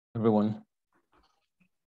everyone.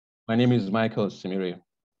 My name is Michael Simire.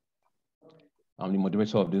 I'm the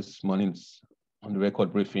moderator of this morning's on the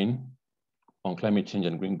record briefing on climate change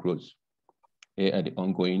and green growth here at the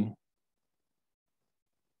ongoing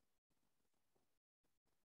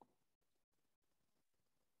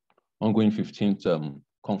ongoing 15th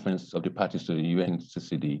conference of the parties to the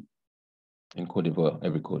UNCCD in Côte d'Ivoire,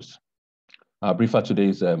 Ivory Coast. Our briefer today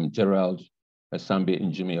is Gerald Esambe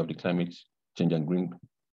Njume of the Climate Change and Green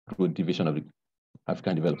Growth Division of the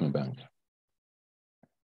African Development Bank.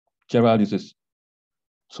 Gerald is a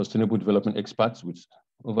sustainable development expert with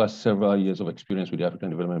over several years of experience with the African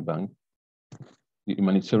Development Bank, the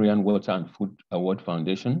Humanitarian Water and Food Award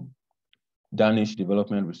Foundation, Danish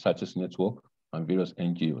Development Researchers Network, and various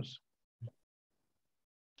NGOs.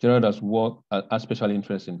 Gerald has special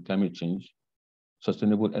interest in climate change,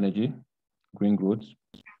 sustainable energy, green growth,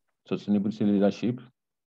 sustainability leadership,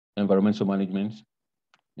 environmental management,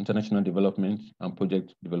 international development, and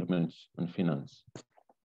project development and finance.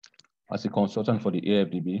 As a consultant for the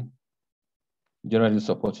AFDB, Gerald is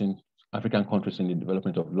supporting African countries in the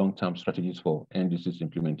development of long-term strategies for NDC's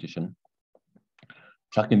implementation,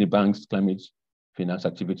 tracking the bank's climate finance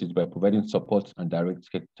activities by providing support and direct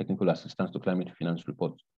technical assistance to climate finance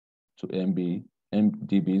reports to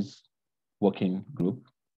MDB's working group,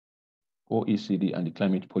 OECD, and the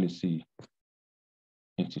Climate Policy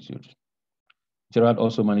Institute. Gerald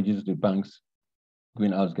also manages the bank's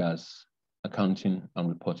greenhouse gas accounting and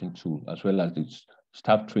reporting tool, as well as its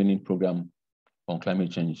staff training program on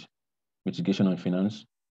climate change, mitigation and finance,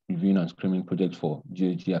 reviewing and screening projects for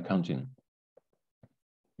GHG accounting.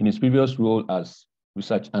 In his previous role as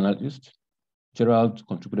research analyst, Gerald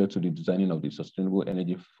contributed to the designing of the Sustainable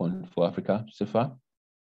Energy Fund for Africa, SEFA,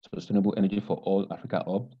 Sustainable Energy for All Africa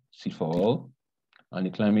Hub, C4All, and the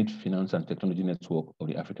Climate Finance and Technology Network of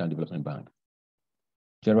the African Development Bank.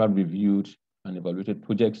 Gerald reviewed and evaluated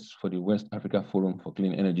projects for the West Africa Forum for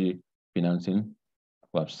Clean Energy Financing,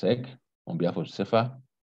 WAPSEC, on behalf of SEFA,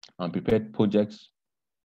 and prepared projects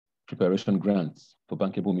preparation grants for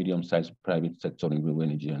bankable medium-sized private sector renewable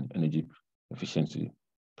energy and energy efficiency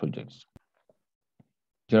projects.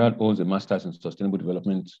 Gerald holds a master's in sustainable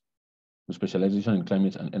development with specialization in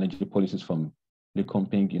climate and energy policies from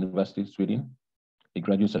Linköping University, Sweden, a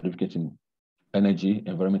graduate certificate in energy,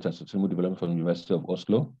 environment, and sustainable development from the University of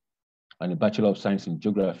Oslo, and a Bachelor of Science in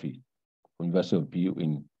Geography from the University of Biu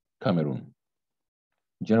in Cameroon.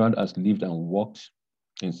 Gerald has lived and worked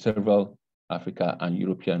in several Africa and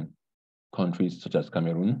European countries such as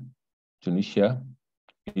Cameroon, Tunisia,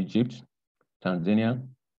 Egypt, Tanzania,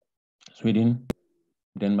 Sweden,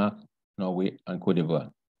 Denmark, Norway, and Côte d'Ivoire.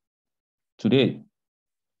 Today,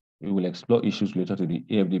 we will explore issues related to the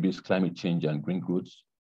AFDB's climate change and green growth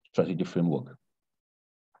strategy framework,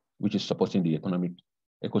 which is supporting the economic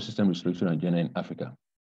ecosystem restoration agenda in Africa.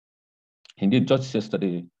 Indeed, just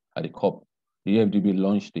yesterday at the COP, the AFDB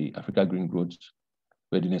launched the Africa Green Growth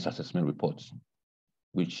Readiness Assessment Report,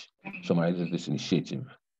 which summarizes this initiative.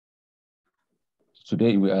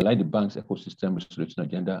 Today, we highlight the bank's ecosystem restoration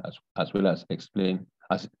agenda as well as explained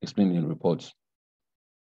in reports.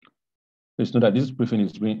 Please note that this briefing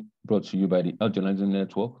is being brought to you by the Health Journalism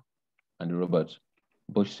Network and the Robert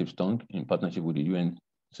Bosch Sifton in partnership with the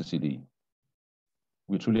UNCCD.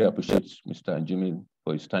 We truly appreciate Mr. Njume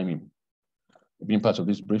for his time in being part of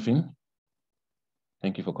this briefing.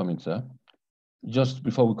 Thank you for coming, sir. Just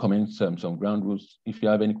before we commence some ground rules, if you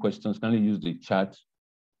have any questions, kindly use the chat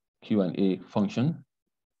Q&A function.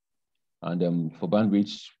 And for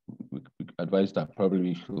bandwidth, we advise that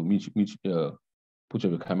probably you'll put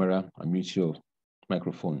your camera and mute your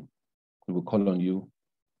microphone. We will call on you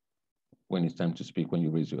when it's time to speak, when you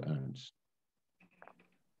raise your hands.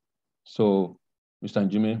 So, Mr.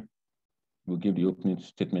 Njume will give the opening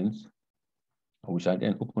statements, and we shall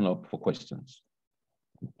then open up for questions.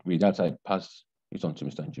 With that, I pass it on to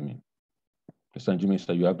Mr. Njume. Mr. Njume,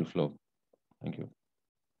 sir, you have the floor. Thank you.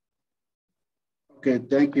 Okay,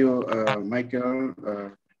 thank you, Michael,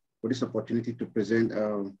 for this opportunity to present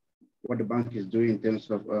what the bank is doing in terms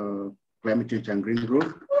of climate change and green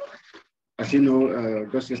growth. As you know,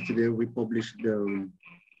 just yesterday we published the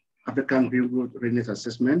African Green Growth Readiness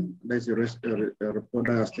Assessment. That's a report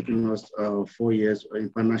that has taken us 4 years in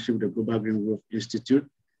partnership with the Global Green Growth Institute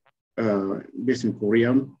based in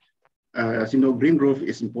Korea. As you know, green growth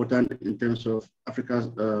is important in terms of Africa's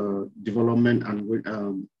development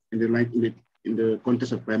and in the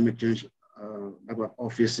context of climate change that we're all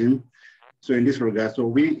facing. So in this regard, so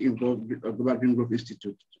we involved the Global Green Growth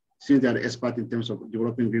Institute, since they are experts in terms of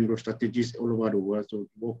developing green growth strategies all over the world, so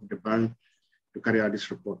work with the bank to carry out this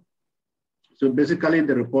report. So basically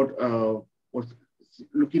the report was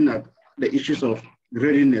looking at the issues of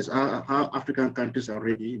readiness, how African countries are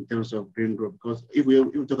ready in terms of green growth. Because if we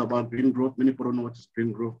talk about green growth, many people don't know what is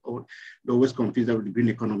green growth, or they always confuse that with the green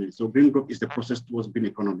economy. So green growth is the process towards green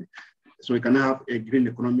economy. So we cannot have a green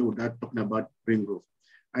economy without talking about green growth.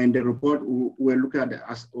 And in the report, we're looking at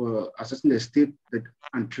assessing the state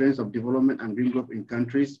and trends of development and green growth in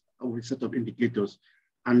countries with a set of indicators.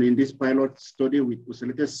 And in this pilot study, we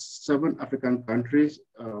selected 7 African countries,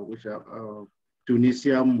 which are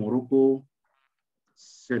Tunisia, Morocco,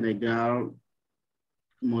 Senegal,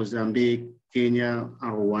 Mozambique, Kenya,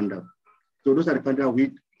 and Rwanda. So those are the countries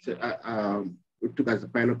we took as the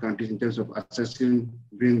pilot countries in terms of assessing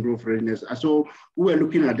green growth readiness. And so we were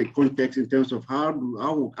looking at the context in terms of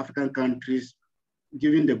how African countries,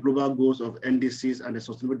 given the global goals of NDCs and the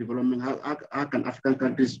sustainable development, how can African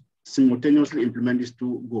countries simultaneously implement these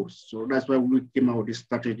 2 goals? So that's why we came out with this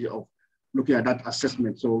strategy of looking at that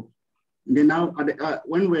assessment. So then now,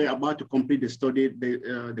 when we're about to complete the study,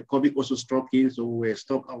 the COVID also struck in. So we're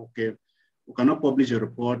stuck, okay, we cannot publish a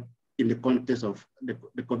report in the context of the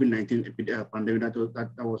COVID-19 pandemic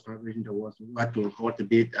that was ravaging the world. So we had to record a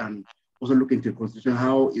bit and also look into the constitution.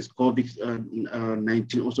 How is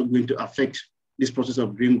COVID-19 also going to affect this process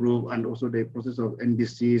of green growth and also the process of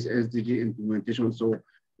NDCs, SDG implementation? So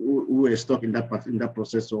we were stuck in that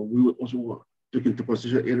process. So we also took into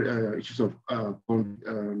consideration issues of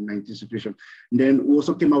COVID-19 situation. And then we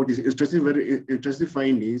also came out with these very interesting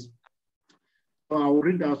findings. I'll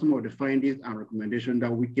read out some of the findings and recommendations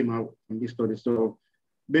that we came out from this study. So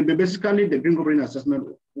basically, the green growth assessment,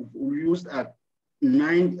 we used at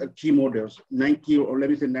 9 key models, 9 key, or let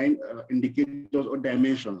me say 9 indicators or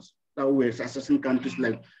dimensions that we're assessing countries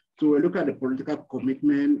like. So we'll look at the political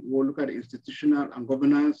commitment, we'll look at the institutional and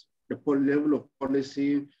governance, the level of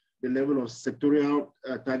policy, the level of sectorial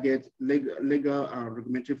targets, legal and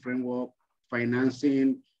regulatory framework,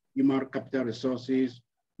 financing, human capital resources,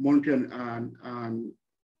 monitoring and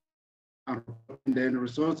then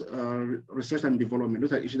research and development.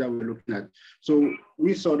 Those are issues that we're looking at. So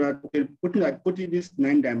we saw that putting these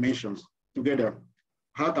 9 dimensions together,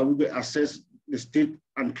 how can we assess the state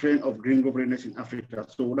and trend of green governance in Africa?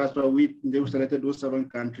 So that's why we selected those 7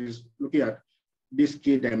 countries, looking at these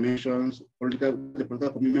key dimensions, the political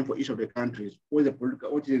commitment for each of the countries, what is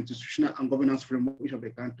the institutional and governance framework for each of the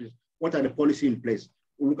countries, what are the policy in place.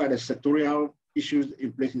 We look at the sectorial issues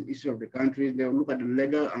in place in each of the countries. They will look at the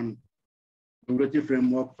legal and regulatory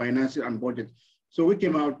framework, financing, and budget. So we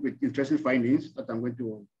came out with interesting findings that I'm going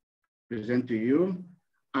to present to you.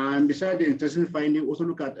 And besides the interesting findings, also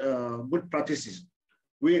look at good practices.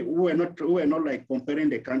 We were not like comparing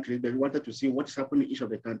the countries, but we wanted to see what's happening in each of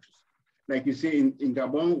the countries. Like you see in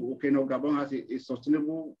Gabon, okay, now Gabon has a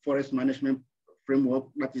sustainable forest management framework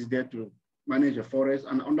that is there to manage the forest.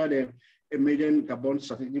 And under the emerging Gabon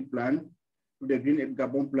strategic plan, the Green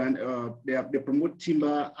Gabon plan, they promote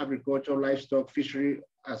timber, agriculture, livestock, fishery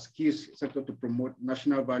as key sector to promote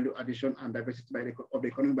national value addition and diversity of the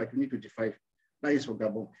economy by 2025. That is for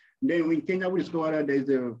Gabon. Then in Kenya, we discovered that there's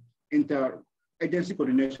the inter-agency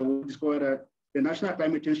coordination. We discovered that the National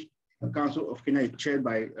Climate Change Council of Kenya is chaired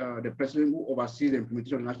by the president, who oversees the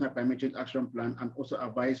implementation of the National Climate Change Action Plan and also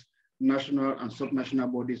advise national and sub-national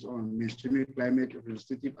bodies on mainstreaming climate,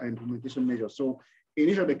 legislative and implementation measures. So in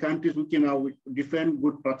each of the countries, we came out with different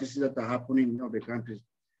good practices that are happening in other countries.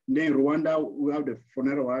 Then in Rwanda, we have the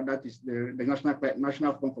FONERWA, that is the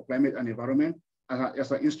National Fund for Climate and Environment,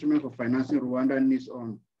 as an instrument for financing Rwanda needs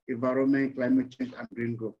on environment, climate change, and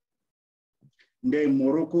green growth. Then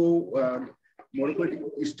Morocco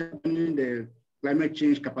is strengthening the climate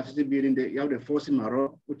change capacity building. You have the force in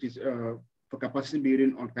Morocco, which is for capacity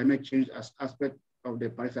building on climate change as aspect of the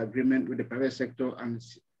Paris Agreement with the private sector and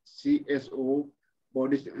CSO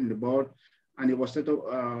bodies in the board. And it was set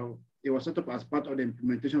up as part of the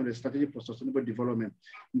implementation of the strategy for sustainable development.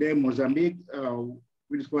 Then Mozambique,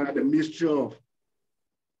 we discovered the Ministry of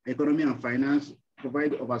Economy and Finance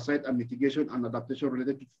provide oversight and mitigation and adaptation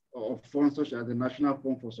related to funds such as the National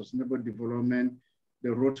Fund for Sustainable Development,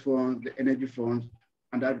 the Road Fund, the Energy Fund,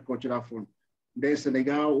 and the Agricultural Fund. Then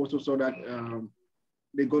Senegal also saw that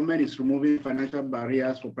the government is removing financial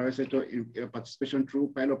barriers for private sector participation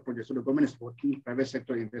through pilot projects. So the government is supporting private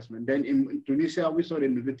sector investment. Then in Tunisia, we saw the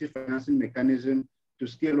innovative financing mechanism to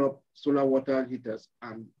scale up solar water heaters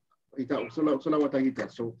and solar water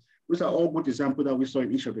heaters. So those are all good examples that we saw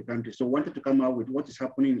in each of the countries. So we wanted to come out with what is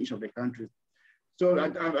happening in each of the countries. So I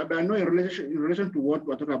know in relation to what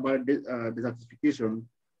we're talking about, desertification,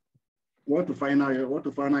 what to find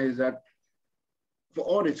out is that for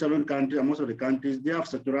all the 7 countries and most of the countries, they have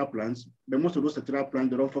sectoral plans, but most of those sectoral plans,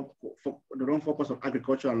 they don't focus on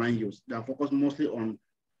agriculture and land use. They are focused mostly on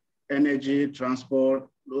energy, transport,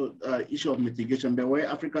 issue of mitigation. But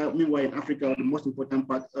meanwhile, in Africa, the most important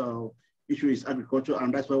issue is agriculture,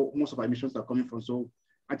 and that's where most of our emissions are coming from. So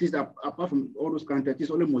at least apart from all those countries, it's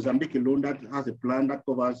only Mozambique alone that has a plan that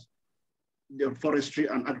covers the forestry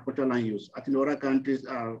and agricultural land use. I think other countries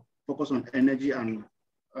are focused on energy and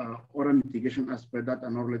other mitigation aspects that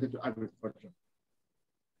are not related to agriculture.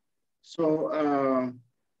 So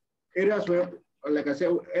areas where, like I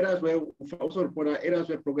said, areas where also reported areas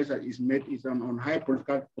where progress is made is on high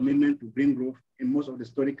political commitment to green growth in most of the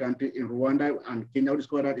study countries in Rwanda and Kenya. We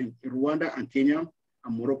discovered that in Rwanda and Kenya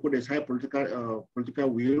and Morocco, there's high political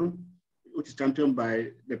will, which is championed by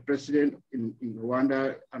the president in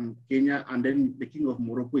Rwanda and Kenya, and then the king of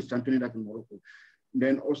Morocco is championing that in Morocco.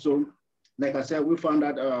 Then also, like I said, we found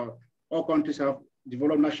that all countries have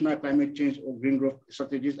developed national climate change or green growth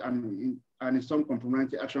strategies and in some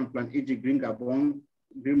complementary action plan, e.g. Green Gabon,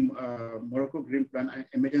 Green Morocco Green Plan, and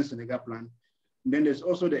Emerging Senegal Plan. And then there's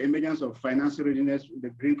also the emergence of financial readiness, the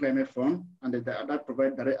Green Climate Fund, and that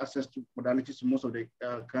provides direct access to modalities to most of the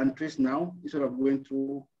countries now, instead of going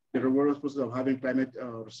through the rigorous process of having climate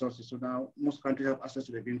resources. So now most countries have access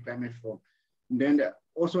to the Green Climate Fund. And then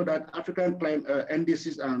also that African climate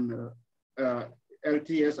NDCs and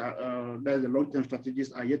LTS, that is the long-term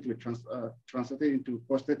strategies, are yet to be translated into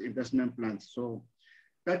costed investment plans. So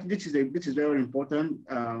this is very important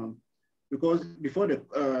because before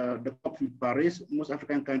the COP in Paris, most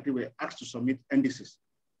African countries were asked to submit NDCs.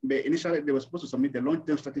 But initially, they were supposed to submit the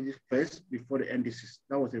long-term strategy first before the NDCs.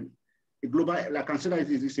 That was a global, I consider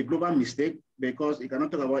it's a global mistake because you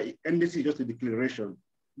cannot talk about NDC just a declaration.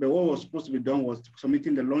 But what was supposed to be done was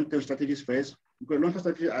submitting the long-term strategies first, because long-term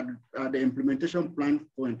strategies are the implementation plan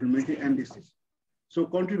for implementing NDCs. So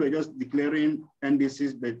countries were just declaring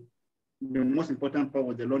NDCs, but the most important part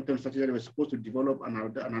was the long-term strategy they were supposed to develop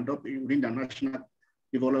and adopt within their national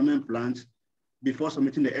development plans before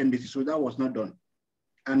submitting the NDC. So that was not done.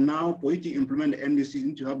 And now for you to implement the NDC, you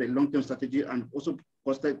need to have the long-term strategy and also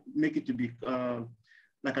make it to be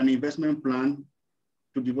like an investment plan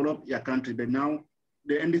to develop your country. But now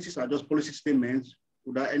the NDCs are just policy statements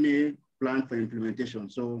without any plan for implementation.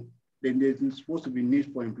 So then there's supposed to be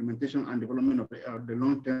need for implementation and development of the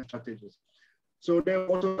long-term strategies. So there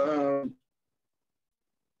also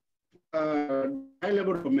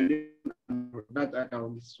high-level recommendation that I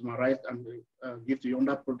will summarize and give to you on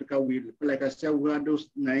that political will. Like I said, we have those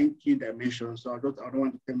 9 key dimensions. So I don't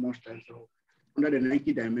want to take much time. So under the 9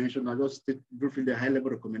 key dimensions, I'll just state briefly the high-level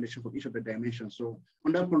recommendation for each of the dimensions. So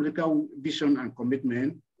under political vision and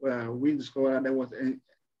commitment, we discovered there was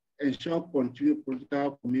ensure continued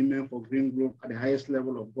political commitment for green growth at the highest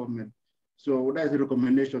level of government. So that's the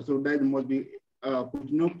recommendation. So that must be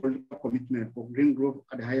continued political commitment for green growth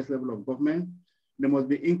at the highest level of government. There must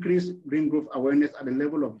be increased green growth awareness at the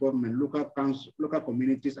level of government, local councils, local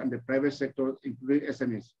communities, and the private sector, including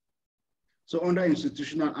SMEs. So under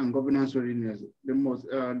institutional and governance readiness, there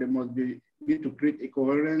must be need to create a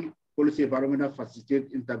coherent policy environment that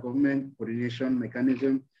facilitates intergovernment coordination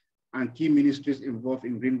mechanism and key ministries involved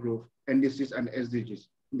in green growth, NDCs and SDGs.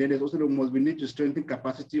 Then there's also must be need to strengthen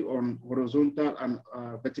capacity on horizontal and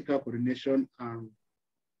vertical coordination and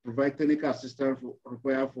provide technical assistance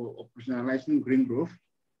required for operationalizing green growth.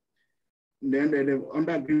 Then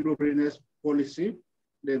under green growth readiness policy,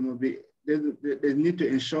 there need to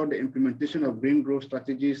ensure the implementation of green growth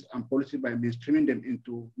strategies and policy by mainstreaming them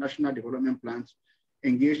into national development plans,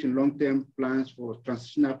 engage in long-term plans for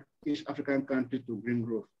transitioning each African country to green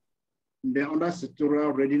growth. And then under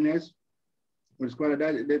sectoral readiness,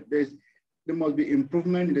 there must be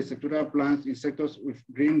improvement in the sectoral plans in sectors with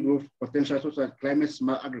green growth potential, such as climate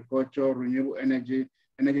smart agriculture, renewable energy,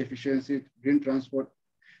 energy efficiency, green transport.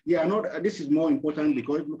 Yeah, this is more important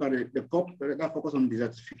because look at the COP that focus on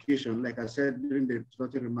desertification. Like I said during the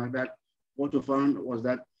introductory remark, that what we found was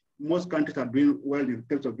that most countries are doing well in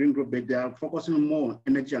terms of green growth, but they are focusing more on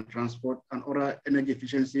energy and transport and other energy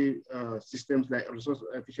efficiency systems like resource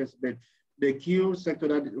efficiency. But the key sector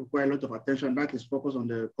that requires a lot of attention that is focused on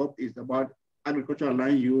the COP is about agricultural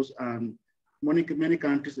land use, and many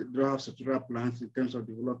countries don't have sectoral plans in terms of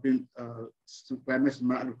developing climate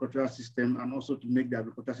smart agricultural system and also to make the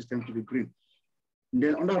agricultural system to be green. And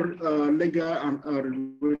then under legal and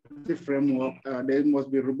regulatory framework, there must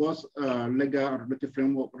be robust legal and regulatory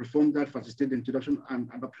framework reform that facilitate the introduction and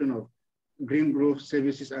adoption of green growth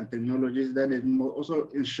services and technologies that it must also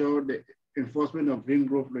ensure the enforcement of green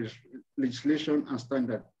growth legislation and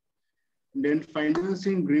standard. And then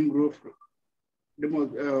financing green growth, they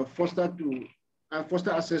must foster to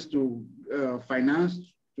foster access to finance,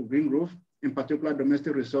 to green growth, in particular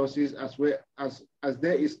domestic resources, as well as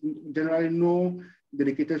there is generally no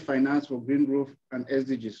dedicated finance for green growth and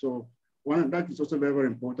SDGs. So that is also very, very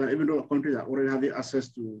important, even though countries are already having access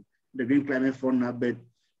to the Green Climate Fund now, but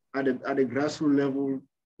at the grassroots level,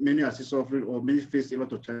 many are suffering or many face a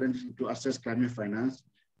lot of challenges to access climate finance.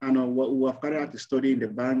 And we have carried out a study in the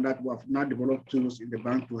bank that we have now developed tools in the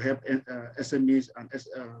bank to help SMEs and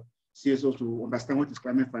CSOs to understand what is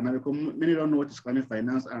climate finance, because many don't know what is climate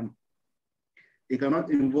finance, and they cannot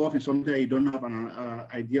involve in something that you don't have an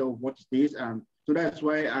idea of what it is. And so that's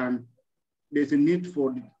why there's a need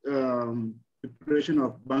for preparation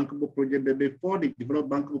of bankable projects. But before they develop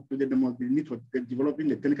bankable projects, there must be a need for developing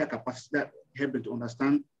the technical capacity that help them to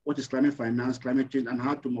understand what is climate finance, climate change, and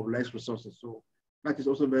how to mobilize resources. So that is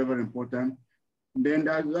also very, very important. And then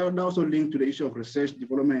that also linked to the issue of research,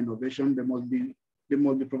 development, innovation. They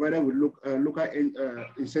must be provided with local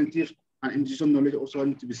incentives, and institutional knowledge also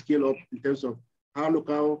need to be scaled up in terms of how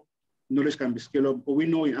local knowledge can be scaled up. But we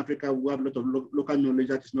know in Africa, we have a lot of local knowledge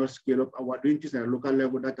that is not scaled up. We're doing things at a local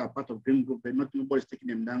level that are part of Green Group, but not nobody's taking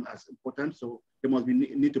them down as important. So there must be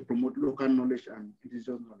need to promote local knowledge and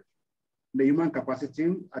institutional knowledge. The human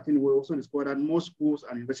capacity, I think we also discovered that most schools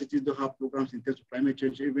and universities don't have programs in terms of climate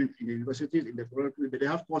change, even in the universities, in the community, but they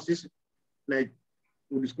have courses. Like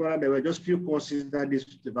we discovered there were just few courses that this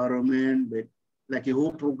environment, but like a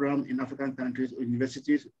whole program in African countries or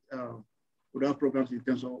universities, we have programs in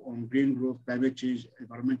terms of on green growth, climate change,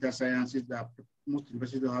 environmental sciences, that most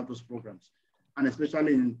universities don't have those programs. And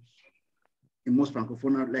especially in most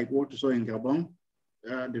Francophone, like what you saw in Gabon,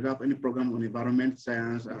 they don't have any program on environment,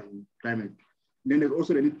 science, and climate. Then there's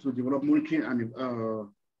also the need to develop monitoring and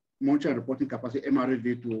reporting capacity,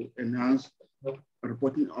 MRV, to enhance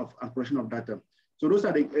reporting of and collection of data. So those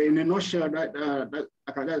are in a nutshell that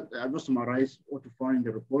I just summarize what you find in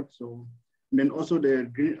the report. So then also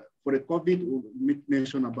for the COVID, we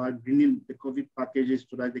mentioned about greening the COVID packages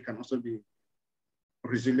so that they can also be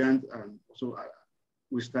resilient and also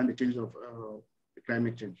withstand the change of the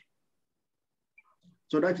climate change.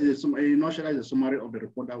 So that is a nutshell, is a summary of the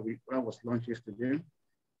report that was launched yesterday.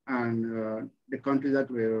 And the countries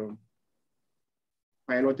that were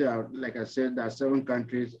piloted are, like I said, there are 7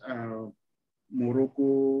 countries: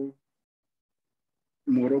 Morocco,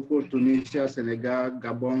 Tunisia, Senegal,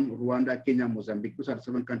 Gabon, Rwanda, Kenya, Mozambique. Those are the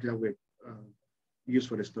 7 countries that were used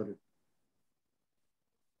for the study.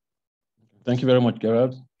 Thank you very much,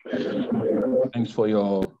 Gerald. Thanks for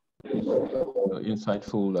your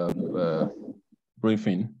insightful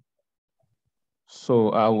briefing. So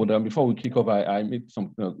I would, before we kick off, I made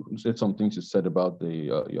said some things you said about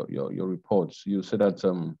the your reports. You said that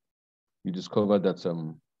you discovered that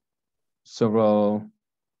several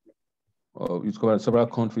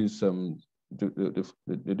countries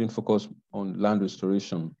they didn't focus on land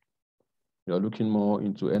restoration. They are looking more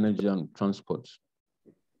into energy and transport,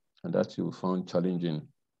 and that you found challenging.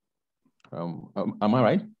 Am I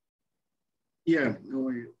right? Yeah,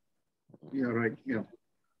 you're right. Yeah.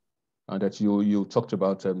 And that you talked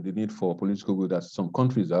about the need for political will, that some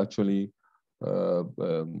countries actually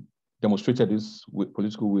demonstrated this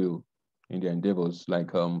political will in their endeavors,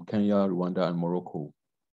 like Kenya, Rwanda, and Morocco.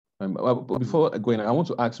 Before going, I want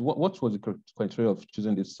to ask, what was the criteria of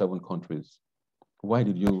choosing these 7 countries? Why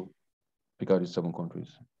did you pick out these 7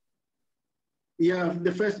 countries? Yeah,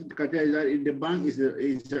 the first criteria is that the bank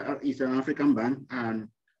is an African bank, and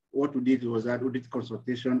what we did was that we did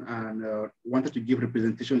consultation and wanted to give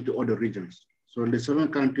representation to other regions. So the 7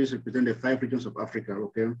 countries represent the 5 regions of Africa.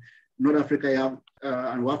 Okay, North Africa, you have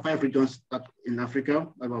and we have 5 regions in Africa,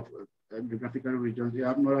 about geographical regions. You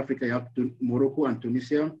have North Africa, you have Morocco and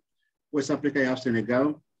Tunisia. West Africa, you have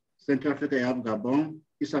Senegal. Central Africa, you have Gabon.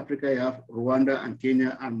 East Africa, you have Rwanda and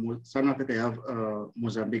Kenya, and Southern Africa, you have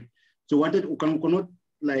Mozambique. So we cannot,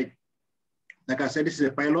 like I said, this is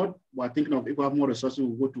a pilot. We're thinking of if we have more resources,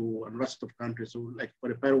 we'll go to another set of countries. So like for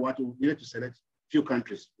the pilot, we needed to select few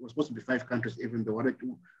countries. It was supposed to be 5 countries, even though we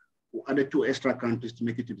added 2 extra countries to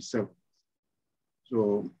make it to be 7.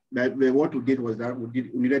 So what we did was that we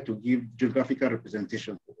needed to give geographical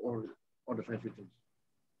representation of all the 5 regions.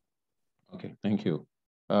 Okay, thank you.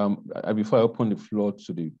 Before I open the floor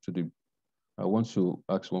to the, I want to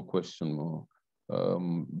ask one question more.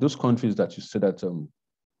 Those countries that you said that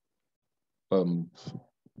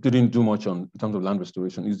didn't do much in terms of land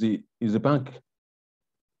restoration, is the bank,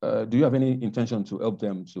 do you have any intention to help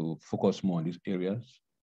them to focus more on these areas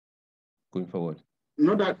going forward?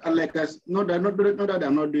 Not that I'm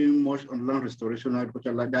not doing much on land restoration, but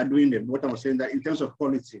like they're doing it. What I was saying that in terms of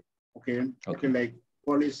quality, okay, like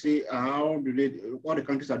policy, how do they, what the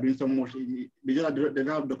countries are doing so much, they don't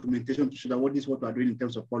have documentation to show that what we are doing in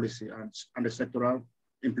terms of policy and the sectoral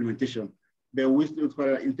implementation. But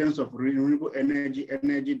in terms of renewable energy,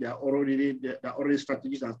 there are already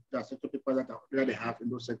strategies and there are sector papers that they have in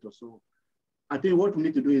those sectors. So I think what we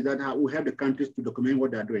need to do is that we help the countries to document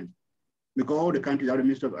what they're doing. Because all the countries have the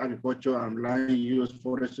Ministry of Agriculture and Land Use,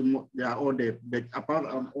 Forestry, they are all there. But apart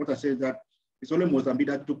from what I say is that it's only Mozambique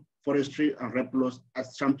that took forestry and REPLOS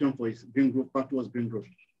as champion for its green growth, back towards green growth.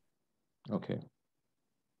 Okay.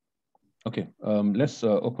 Okay, let's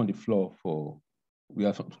open the floor for, we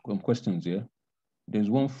have some questions here. There's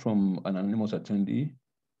one from an anonymous attendee,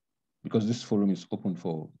 because this forum is open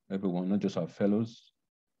for everyone, not just our fellows.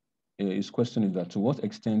 His question is that, to what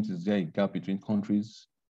extent is there a gap between countries'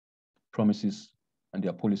 promises and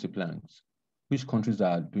their policy plans? Which countries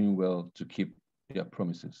are doing well to keep their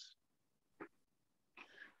promises?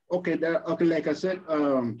 Okay, like I said,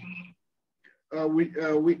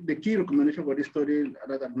 the key recommendation for this study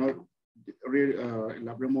that I'm not really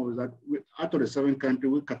elaborate more is that out of the 7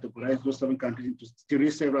 countries, we categorize those 7 countries into 3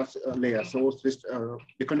 several layers. So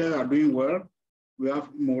the countries that are doing well, we have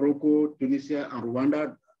Morocco, Tunisia, and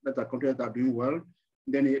Rwanda, that are countries that are doing well.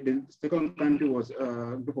 Then the second country was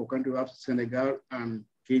a group of countries, we have Senegal and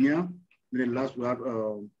Kenya. Then last we have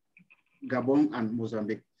Gabon and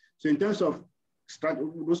Mozambique. So in terms of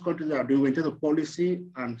those countries that are doing well, in terms of policy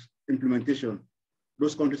and implementation,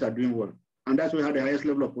 those countries are doing well. And that's why we have the highest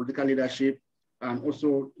level of political leadership, and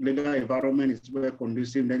also legal environment is very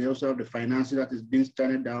conducive. Then they also have the financing that is being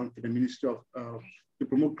channeled down to the Ministry of to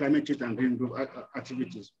promote climate change and green growth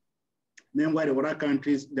activities. Meanwhile, the other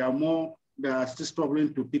countries, they are still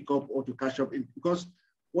struggling to pick up or to catch up, because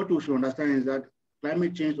what we should understand is that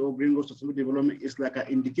climate change or green growth sustainable development is like an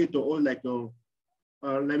indicator, or like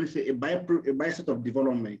let me say, a byset of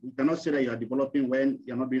development. You cannot say that you are developing when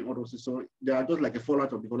you're not doing all those things. So they are just like a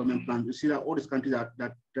fallout of development plans. You see that all these countries that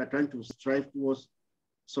are trying to strive towards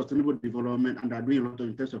sustainable development, and are doing a lot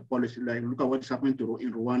in terms of policy. Like, look at what's happening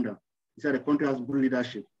in Rwanda. You see the country has good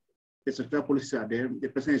leadership. The sectoral policies are there. The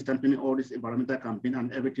president is championing all this environmental campaign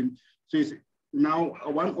and everything. So it's now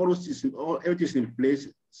everything is in place.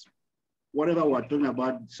 Whatever we're talking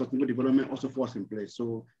about, sustainable development also falls in place.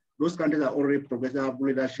 So those countries are already progressing, have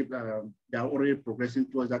leadership, they are already progressing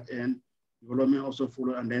towards that end. Development also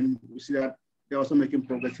follow, and then we see that they're also making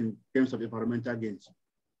progress in terms of environmental gains.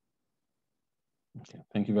 Okay,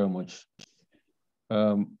 thank you very much.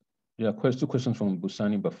 Yeah, 2 questions from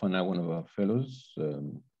Busani Bafana, one of our fellows.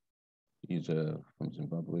 He's from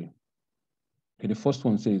Zimbabwe. Okay, the first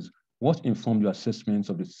one says, what informed your assessments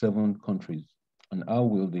of the 7 countries, and how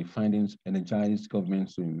will the findings energize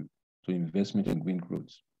governments to investment in green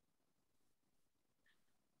growth?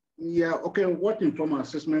 Yeah, okay, what informed our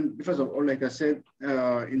assessment? First of all, like I said,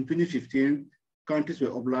 in 2015, countries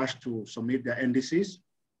were obliged to submit their NDCs,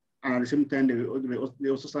 and at the same time, they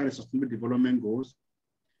also signed sustainable development goals.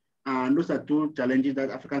 And those are 2 challenges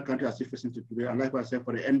that African countries are still facing today. And like I said,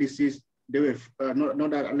 for the NDCs, they were,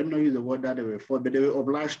 not that, let me not use the word that they were for, but they were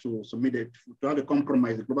obliged to submit it, to have a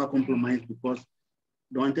compromise, a global compromise, because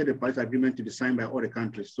they wanted the Paris Agreement to be signed by all the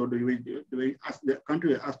countries. So the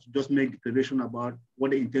country were asked to just make declaration about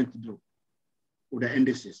what they intend to do with the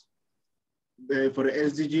NDCs. For the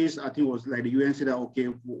SDGs, I think it was like the UN said that, okay,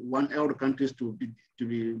 want all the countries to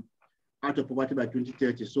be out of poverty by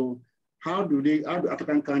 2030. So how do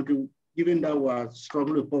African countries, given that we're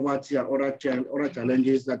struggling with poverty and other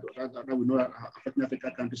challenges that we know are affecting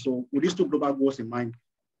African countries, so with these 2 global goals in mind,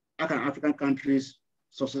 how can African countries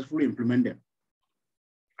successfully implement them?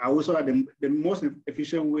 I also that the most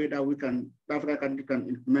efficient way that African countries can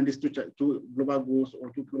implement these 2 global goals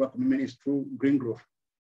or 2 global commitments is through green growth.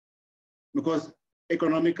 Because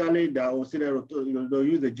economically, they'll use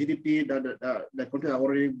the GDP that the countries are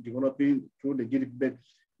already developing through the GDP. But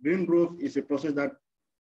green growth is a process that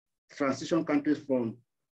transition countries from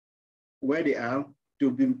where they are to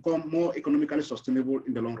become more economically sustainable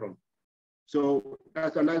in the long run. So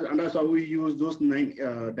that's how we use those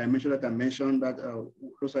 9 dimensions that I mentioned. That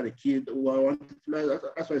those are the key.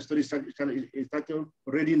 That's why the study is titled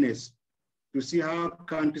Readiness, to see how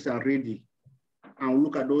countries are ready, and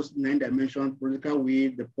look at those 9 dimensions: political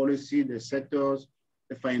will, the policy, the sectors,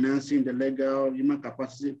 the financing, the legal, human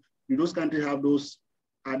capacity. Do those countries have those?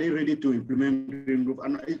 Are they ready to implement green growth?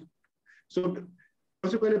 And so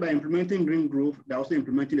consequently, by implementing green growth, they're also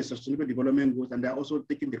implementing the sustainable development goals, and they're also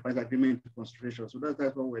taking the Paris Agreement into consideration. So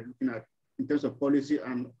that's what we're looking at in terms of policy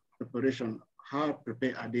and preparation. How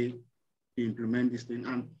prepared are they to implement this thing?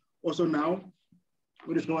 And also now,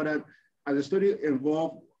 we discovered that as the study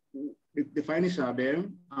evolved, the findings are there,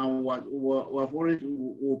 and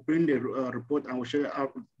we'll print the report and we'll share it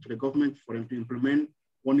out to the government for them to implement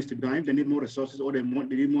what needs to be done. If they need more resources or they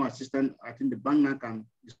need more assistance, I think the bank now can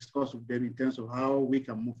discuss with them in terms of how we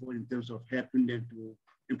can move forward in terms of helping them to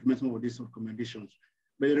implement some of these recommendations.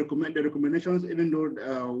 But the recommendations, even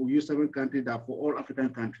though we use 7 countries, that are for all African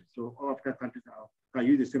countries. So all African countries can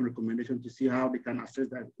use the same recommendation to see how they can assess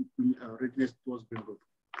that readiness towards green growth.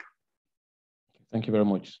 Thank you very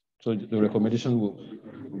much. So the recommendation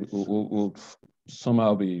will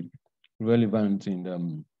somehow be relevant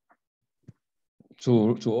in to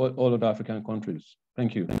all of the African countries.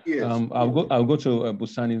 Thank you. Yes. I'll go to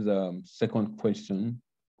Busani's second question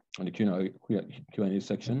on the Q&A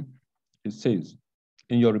section. It says,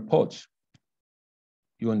 in your report,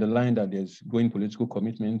 you underline that there's growing political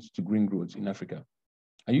commitment to green growth in Africa.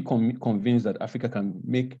 Are you convinced that Africa can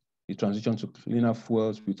make the transition to cleaner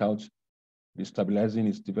fuels without destabilizing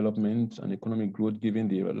its development and economic growth, given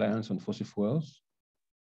the reliance on fossil fuels?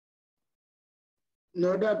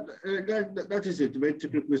 No, that is a very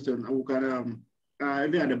tricky question. We can,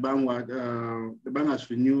 even at the bank has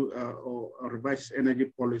renewed or revised energy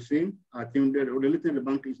policy. I think that the little the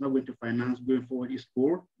bank is not going to finance going forward is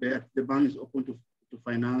coal. The bank is open to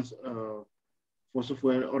finance fossil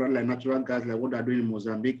fuel or like natural gas, like what they're doing in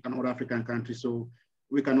Mozambique and other African countries. So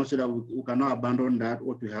we cannot say that we cannot abandon that,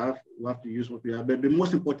 what we have to use what we have. But the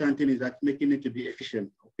most important thing is that making it to be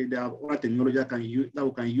efficient. Okay, there are other technology that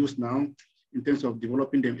we can use now in terms of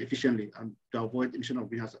developing them efficiently and to avoid emission of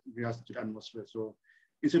greenhouse to the atmosphere. So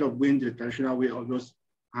instead of going the traditional way of just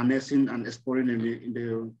harnessing and exploring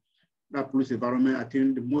in that polluted environment, I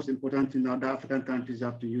think the most important thing now that African countries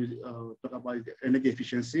have to use, talk about is the energy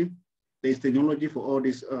efficiency. There is technology for all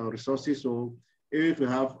these resources. So if you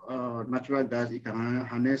have natural gas, you can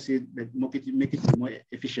harness it, but make it more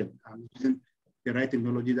efficient and using the right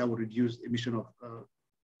technology that will reduce emission of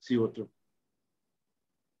CO2.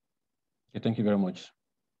 Okay, thank you very much.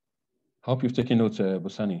 I hope you've taken notes,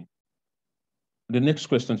 Busani. The next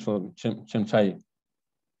question is for Chemchai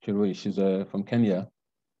Chiroi. She's from Kenya.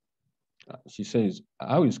 She says,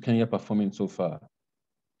 how is Kenya performing so far?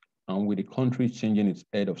 And with the country changing its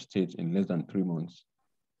head of state in less than 3 months,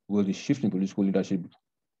 will the shift in political leadership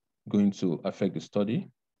going to affect the study?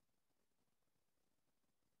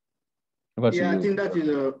 Yeah, I think that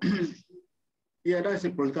is yeah, that's a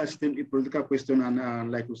political question.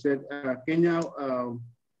 And like we said, Kenya,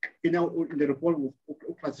 in the report, we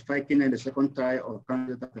classify Kenya in the second tier of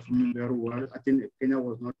countries that are performing very well. I think Kenya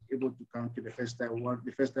was not able to count to the first tier.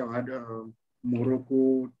 The first tier had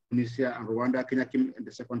Morocco, Tunisia, and Rwanda. Kenya came in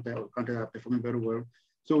the second tier of countries that are performing very well.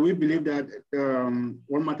 So we believe that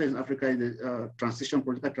what matters in Africa is the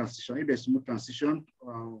political transition. If there's smooth transition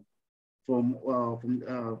from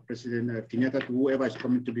President Kenyatta to whoever is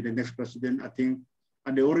coming to be the next president, I think,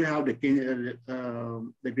 and they already have the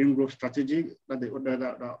green growth strategy that they have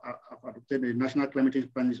adopted. The national climate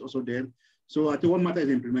change plan is also there. So I think what matters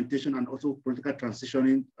is implementation and also political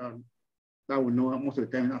transitioning. That we know most of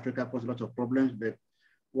the time in Africa causes a lot of problems, but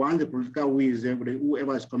once the political will is there,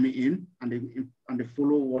 whoever is coming in and they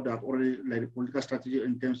follow what they have already, like the political strategy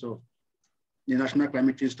in terms of the national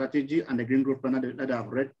climate change strategy and the green growth plan that they have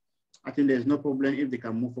read, I think there's no problem if they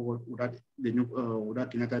can move forward without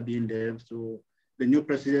Kenyatta being there. So the new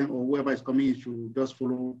president or whoever is coming in should just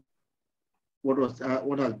follow what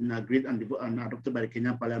has been agreed and adopted by the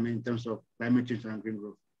Kenyan Parliament in terms of climate change and green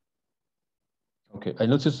growth. Okay, I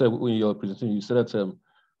noticed that in your presentation you said that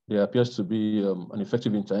there appears to be an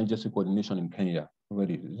effective interagency coordination in Kenya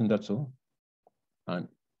already. Isn't that so? And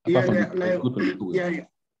apart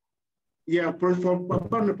from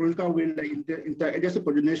from the political will, the interagency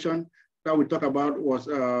coordination that we talked about was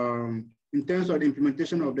in terms of the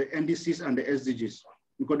implementation of the NDCs and the SDGs,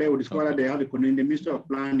 because they will discover that they have in the Ministry of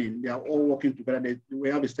Planning, they are all working together. We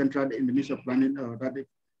have a central in the Ministry of Planning that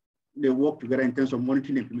they work together in terms of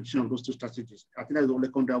monitoring the implementation of those two strategies. I think that's the only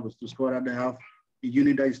country that was discovered that they have a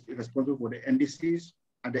unit that is responsible for the NDCs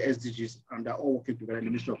and the SDGs, and they're all working together in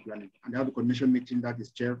the Ministry of Planning. And they have a coordination meeting that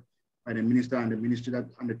is chaired by the minister and the ministry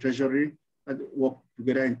and the treasury that work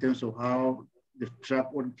together in terms of how they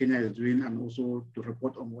track what Kenya is doing and also to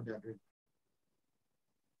report on what they are doing.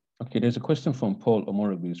 Okay, there's a question from Paul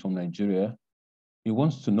Omorogbe from Nigeria. He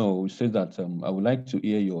wants to know, he says that I would like to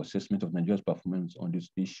hear your assessment of Nigeria's performance on this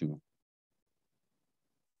issue.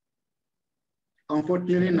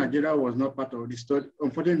 Unfortunately, Nigeria was not part of the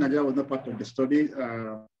study.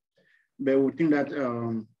 But we think that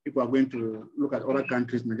if we are going to look at other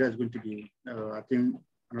countries, Nigeria is going to be, I think,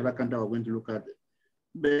 another country we're going to look at.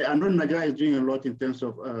 But I know Nigeria is doing a lot in terms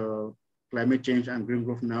of climate change and green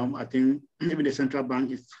growth now. I think even the central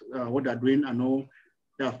bank is what they're doing. I know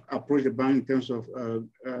they have approached the bank in terms of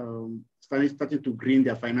starting to green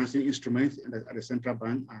their financing instruments at the central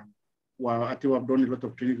bank. Well, I think I've done a lot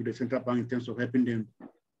of training with the central bank in terms of helping them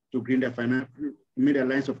to green their finance, made their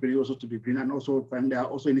lines of credit also to be green, and also there are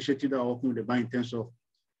also initiatives that are working with the bank in terms of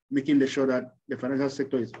making sure that the financial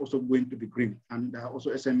sector is also going to be green, and there are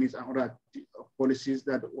also SMEs and other policies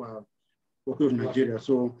that were working with Nigeria.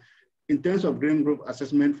 So in terms of green growth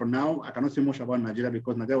assessment, for now, I cannot say much about Nigeria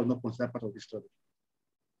because Nigeria was not considered part of this study.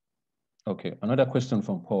 Okay, another question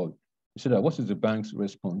from Paul. He said, what is the bank's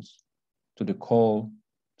response to the call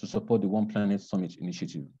to support the One Planet Summit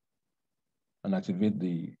initiative and activate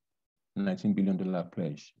the $19 billion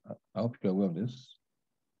pledge? I hope you're aware of this.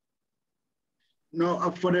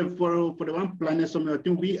 No, for the One Planet Summit, I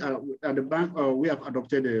think we at the bank we have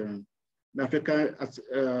adopted the Africa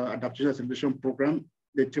Adaptation Acceleration Program,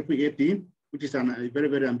 the AAAP, which is a very,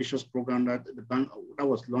 very ambitious program that the bank that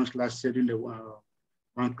was launched last year in the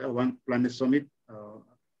One Planet Summit.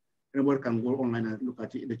 Anyone can go online and look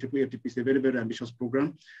at it. The AAAP is a very, very ambitious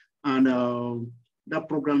program, and that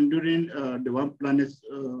program during the One Planet,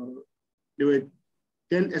 there were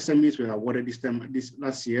 10 SMEs were awarded this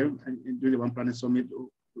last year, and during the One Planet Summit,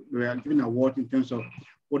 they were given an award in terms of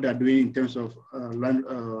what they're doing in terms of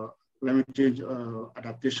climate change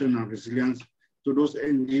adaptation and resilience to those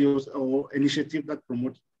NGOs or initiatives that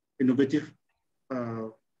promote innovative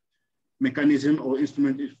mechanism or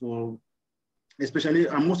instrument for, especially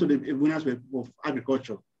most of the winners were of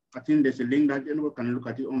agriculture. I think there's a link that anyone can look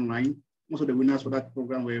at it online. Most of the winners for that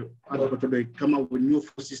program were agriculture. They come up with new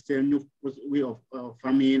food system, new way of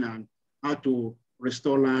farming, and how to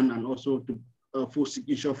restore land, and also to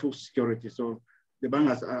ensure food security. So the bank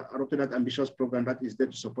has adopted that ambitious program that is there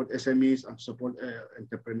to support SMEs and support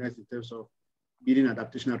entrepreneurs in terms of building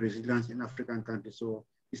adaptation and resilience in African countries. So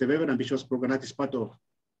it's a very, very ambitious program that is part of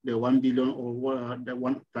the 1 billion or the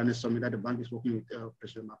One Planet Summit that the bank is working with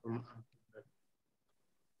President Macron.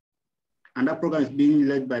 And that program is being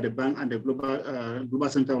led by the bank and the Global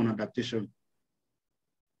Center on Adaptation.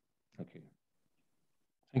 Okay.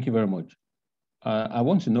 Thank you very much. I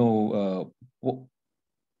want to know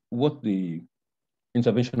what the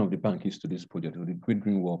intervention of the bank is to this project, or the Great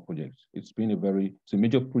Green Wall project. It's been it's a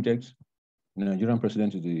major project. The Nigerian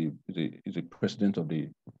president is the president of the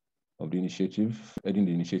initiative, heading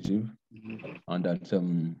the initiative, and that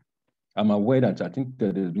I'm aware that I think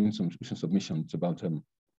that there's been some submissions about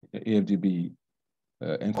AFDB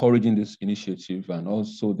encouraging this initiative, and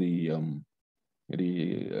also the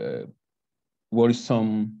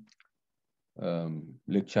worrisome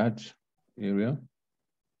Lake Chad area.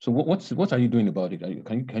 So what are you doing about it?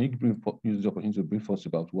 Can you use the opportunity to brief us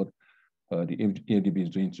about what the AFDB is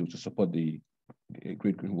doing to support the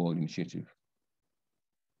Great Green Wall initiative?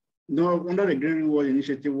 No, under the Green Wall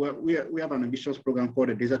initiative, we have an ambitious program called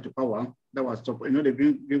the Desert to Power. That was, the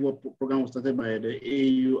Green Wall program was started by the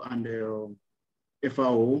AU and the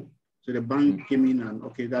FAO. So the bank came in and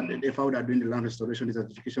that the FAO are doing the land restoration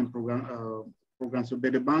desertification program. So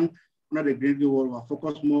the bank under the Green Wall will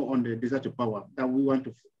focus more on the Desert to Power. That we want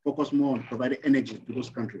to focus more on providing energy to those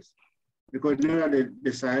countries, because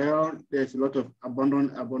the Sahel, there's a lot of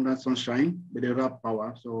abundant sunshine, but they don't have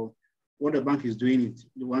power. So what the bank is doing is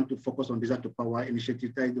they want to focus on Desert to Power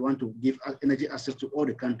initiative. They want to give energy access to all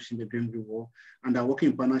the countries in the Green Wall, and they're working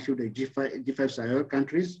in partnership with the G5 Sahel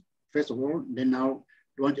countries, first of all. Then now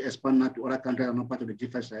they want to expand that to other countries that are not part of the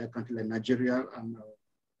G5 Sahel countries like Nigeria and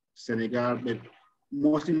Senegal. But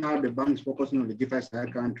mostly now the bank is focusing on the G5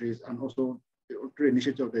 Sahel countries, and also through the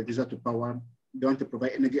initiative of the Desert to Power, they want to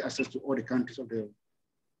provide energy access to all the countries of the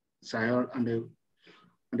Sahel and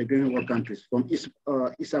the Green Wall countries, from East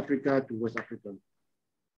Africa to West Africa.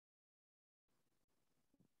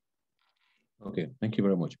 Okay, thank you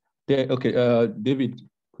very much. David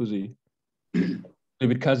Kuzi.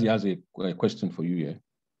 David Kazi has a question for you here.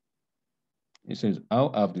 He says,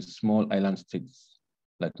 how have the small island states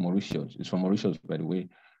like Mauritius, it's from Mauritius, by the way,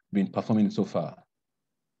 been performing so far?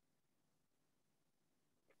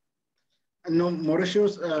 No,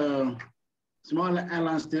 Mauritius, small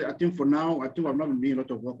island state, I think for now, I've not been doing a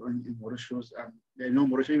lot of work in Mauritius.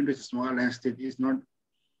 Mauritius, even though it's a small island state, is not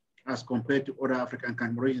as compared to other African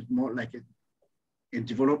countries. Mauritius is more like a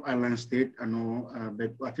developed island state. I know,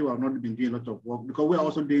 but I think I've not been doing a lot of work, because we're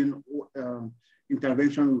also doing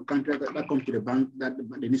intervention with countries that come to the bank that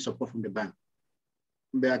they need support from the bank.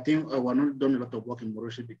 But I think we're not done a lot of work in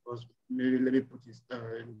Mauritius, because maybe let me put this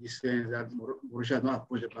sense that Mauritius has not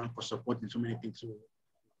approached the bank for support in so many things. So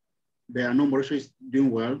there are no Mauritius is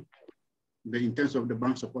doing well, but in terms of the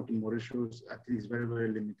bank support in Mauritius, I think it's very, very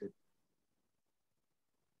limited.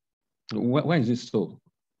 Why is this so?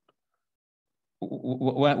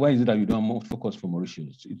 Why is it that you don't more focus for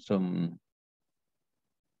Mauritius? It's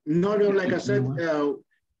No, like I said,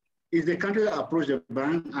 it's the country that approach the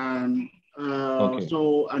bank, and okay.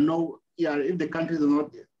 so I know, yeah, if the country does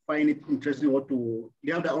not find it interesting, what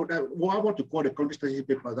they have what to call the country strategy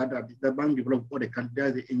paper that the bank developed for the country.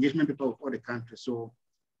 There's the engagement paper for the country. So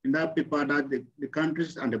in that paper, that the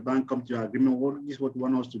countries and the bank come to an agreement. What is what we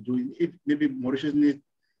want us to do? If maybe Mauritius needs,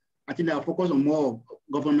 I think they are focused on more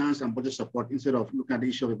governance and budget support instead of looking at the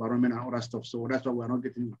issue of environment and other stuff. So that's why we're not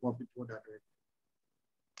getting involved with that.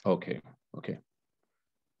 Okay.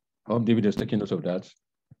 I hope David is taking note of that.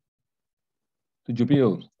 So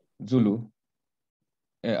Jupio Zulu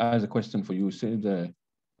has a question for you. It says,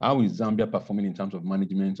 how is Zambia performing in terms of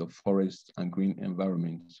management of forests and green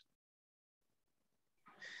environments?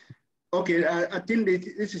 Okay, I think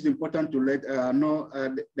this is important to let know.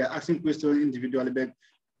 They're asking questions individually, but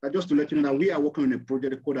just to let you know that we are working on a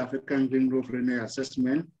project called African Green Growth Readiness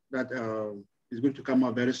Assessment that is going to come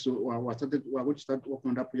out very soon. We're going to start working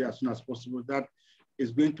on that project as soon as possible. That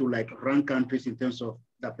is going to rank countries in terms of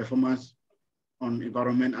their performance on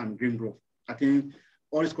environment and green growth. I think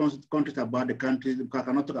all these countries about the countries, because I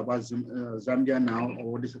cannot talk about Zambia now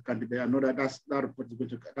or this country, but I know that that report is going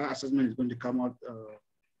to, that assessment is going to come out,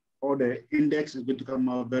 or the index is going to come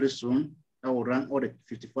out very soon. That will rank all the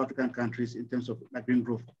 54 African countries in terms of green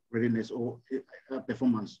growth readiness or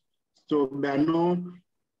performance. So there are no,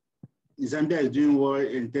 Zambia is doing well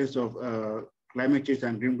in terms of climate change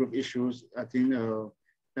and green growth issues. I think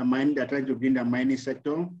they're trying to green the mining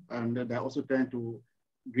sector, and they're also trying to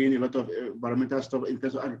green a lot of environmental stuff in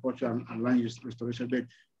terms of agriculture and land use restoration. But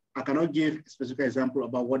I cannot give a specific example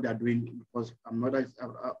about what they're doing because I'm not,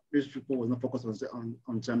 this report was not focused on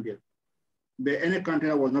Zambia. But any country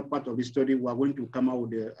that was not part of this study, we are going to come out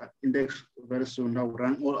with the index very soon that will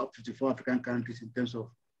rank all up 54 African countries in terms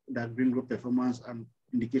of that green growth performance and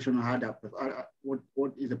indication of how that,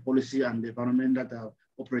 what is the policy and the environment that are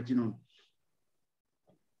operating on.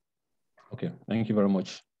 Okay, thank you very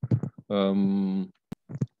much.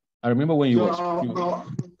 I remember when you I'll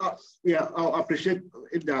appreciate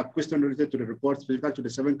if there are questions related to the report, specifically to the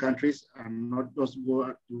 7 countries, and not just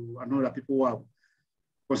go to, I know that people who are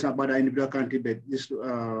concerned about the individual country, but this,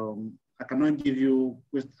 I cannot give you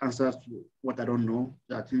answers to what I don't know.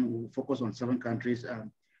 I think we'll focus on 7 countries.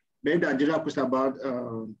 Maybe the general question about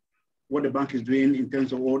what the bank is doing in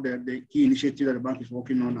terms of all the key initiatives that the bank is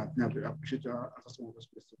working on. I think I appreciate your answers to all those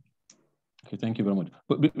questions. Okay, thank you very much.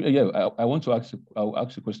 But yeah, I want to ask, I'll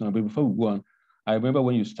ask a question, but before we go on, I remember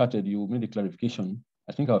when you started, you made a clarification.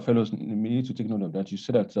 I think our fellows need to take note of that. You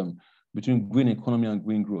said that between green economy and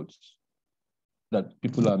green growth, that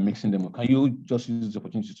people are mixing them up. Can you just use this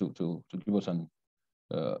opportunity to give us an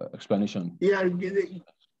explanation?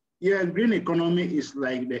 Yeah, green economy is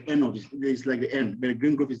like the end of it. It's like the end, but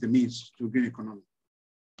green growth is the means to green economy.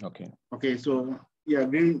 Okay, so yeah,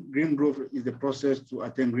 green growth is the process to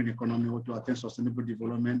attain green economy or to attain sustainable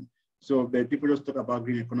development. So the people just talk about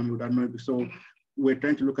green economy without knowing. So we're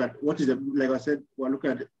trying to look at what is the, like I said, we're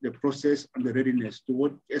looking at the process and the readiness. To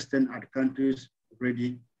what extent are the countries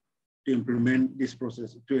ready to implement this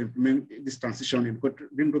process, to implement this transition? Because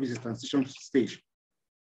green growth is a transition stage.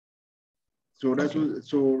 So that's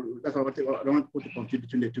what, I don't want to put a conflict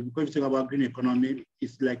between the two. Because if you talk about green economy,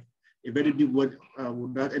 it's like a very big word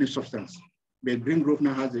without any substance. The green growth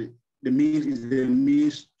now has the means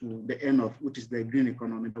to the end of, which is the green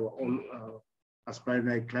economy that we're all aspiring,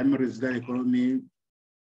 like climate resilient economy,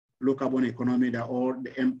 low carbon economy, that all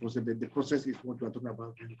the end process. The process is what we're talking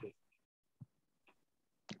about.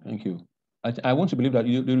 Thank you. I want to believe that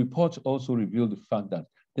the report also revealed the fact that,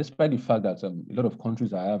 despite the fact that a lot of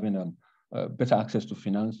countries are having better access to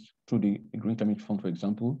finance through the Green Climate Fund, for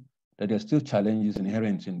example, that there are still challenges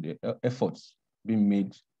inherent in the efforts being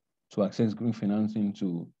made to access green financing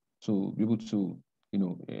to be able to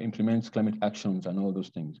implement climate actions and all those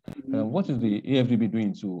things. What is the AFDB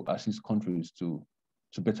doing to assist countries to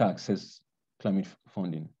better access climate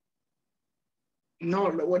funding?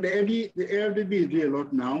 No, what the AFDB is doing a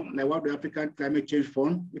lot now, like what the African Climate Change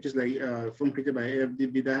Fund, which is like a fund created by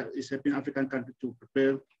AFDB that is helping African countries to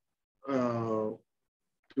prepare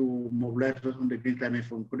to mobilize on the Green Climate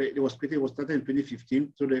Fund. It was started in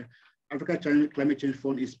 2015. So the African Climate Change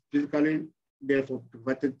Fund is basically there for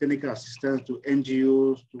providing technical assistance to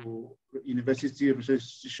NGOs, to university research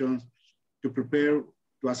institutions, to prepare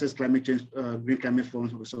to access climate change, Green Climate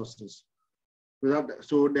Fund resources.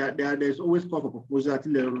 So there's always call for proposal. I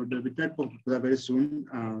think there will be third proposal very soon.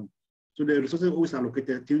 So the resources are always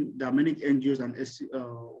allocated. I think there are many NGOs and SC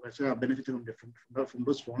are benefiting from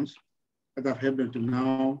those funds that have helped them to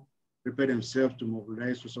now prepare themselves to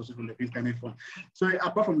mobilize resources from the Green Climate Fund. So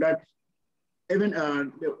apart from that, even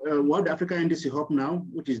what the Africa NDC Hub now,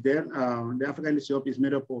 which is there, the Africa NDC Hub is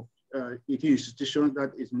made up of 18 institutions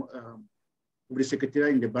that is with the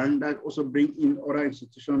secretariat in the bank that also bring in other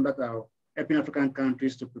institutions that are helping African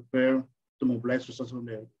countries to prepare to mobilize resources from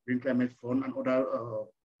the Green Climate Fund and other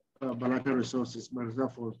bilateral resources.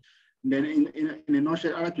 Then in a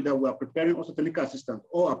nutshell, added to that, we are preparing also technical assistance.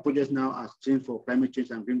 All our projects now are screened for climate change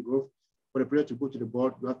and green growth. For the project to go to the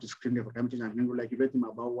board, we have to screen them for climate change and green growth, like you read them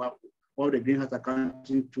about what all the greenhouse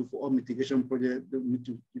accounting tool for all mitigation projects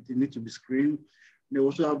need to be screened. They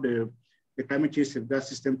also have the climate change safeguard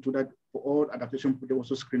system to that for all adaptation projects,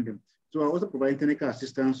 also screen them. So I also provide technical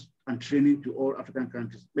assistance and training to all African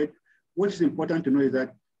countries. But what is important to know is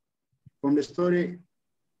that from the story,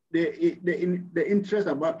 the interest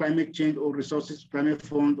about climate change or resources, climate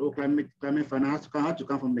fund or climate finance have to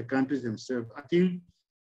come from the countries themselves. I think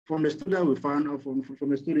from the study that we found out from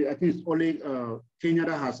the study, I think it's only Kenya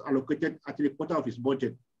that has allocated actually a quarter of its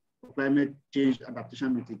budget for climate change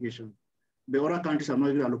adaptation mitigation. The other countries have not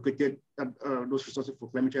even allocated those resources for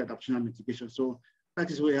climate change adaptation and mitigation. So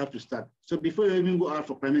that is where you have to start. So before you even go out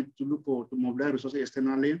for climate to look for to mobilize resources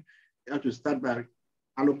externally, you have to start by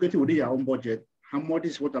allocating within your own budget. How much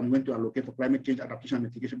is what I'm going to allocate for climate change adaptation and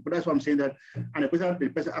mitigation? But that's why I'm saying that, and the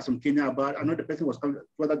person asked from Kenya about, I know the person was coming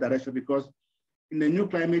to that direction because in the new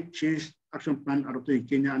climate change action plan adopted in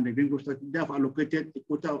Kenya and the Green Growth Strategy, they have allocated a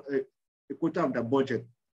quota of the budget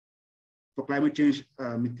for climate change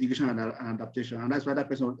mitigation and adaptation. And that's why that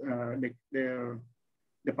person,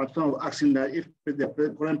 the partner was asking that if the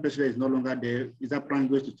current president is no longer there, is that plan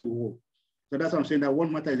going to war? So that's what I'm saying, that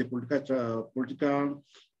one matter is the political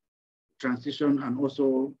transition, and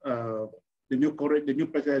also the new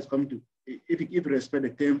president is coming to, if you respect the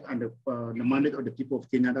terms and the mandate of the people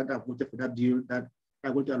of Kenya that have voted for that deal, that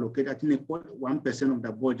are going to allocate, I think, 1% of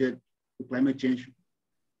the budget to climate change.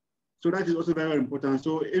 So that is also very, very important.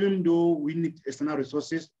 So even though we need external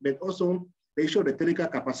resources, but also they show the technical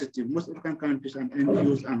capacity. Most African countries and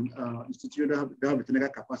NGOs and institutions have the technical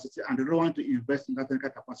capacity, and they don't want to invest in that technical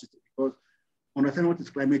capacity because understand what is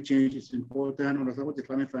climate change is important, understand what is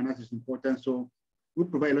climate finance is important. So we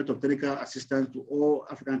provide a lot of technical assistance to all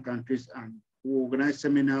African countries, and we organize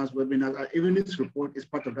seminars, webinars, and even this report is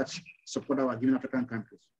part of that support that we're giving African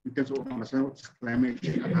countries in terms of understanding what is climate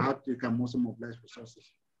change and how they can also mobilize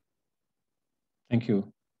resources. Thank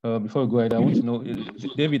you. Before we go ahead, I want to know,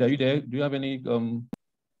 David, are you there? Do you have any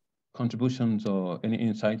contributions or any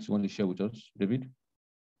insights you want to share with us, David?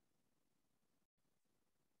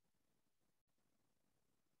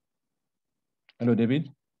 Hello,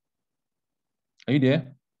 David. Are you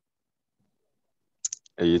there?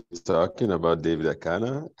 Are you talking about David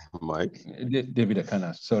Akana, Mike? David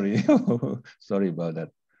Akana, sorry. Sorry about that.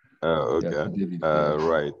 Oh, okay. Yeah, David,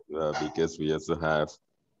 right, because we also have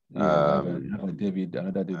another David.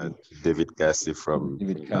 David Cassie from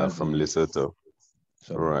Lesotho.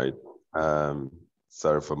 Sorry. Right.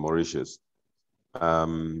 Sorry for Mauritius.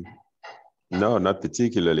 No, not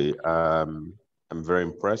particularly. I'm very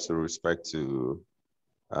impressed with respect to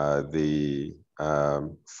the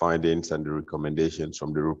findings and the recommendations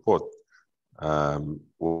from the report.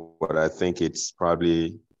 What I think it's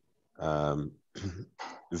probably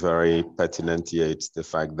very pertinent here, it's the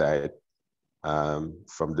fact that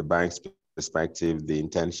from the bank's perspective, the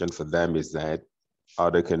intention for them is that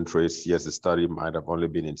other countries, yes, the study might have only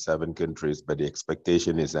been in 7 countries, but the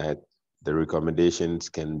expectation is that the recommendations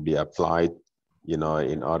can be applied, in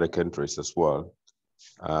other countries as well.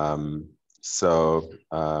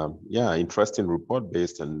 Yeah, interesting report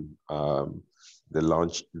based on the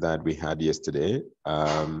launch that we had yesterday.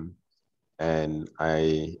 And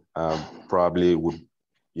I probably would,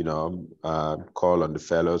 call on the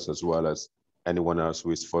fellows as well as anyone else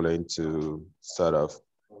who is following to sort of,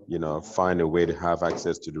 find a way to have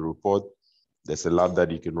access to the report. There's a lot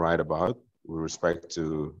that you can write about with respect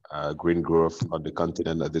to green growth on the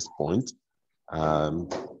continent at this point.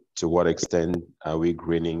 To what extent are we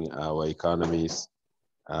greening our economies?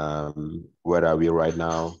 Where are we right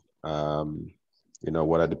now?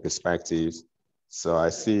 What are the perspectives? So I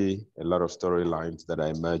see a lot of storylines that are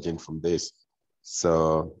emerging from this.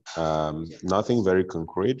 So nothing very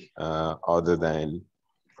concrete other than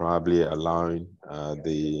probably allowing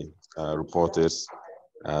the reporters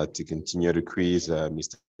to continue to quiz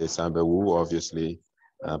Mr. Esambe, who obviously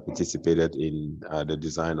participated in the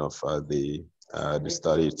design of the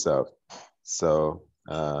study itself. So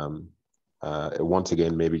once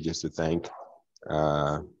again, maybe just to thank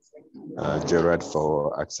Gerard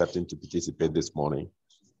for accepting to participate this morning.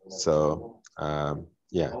 So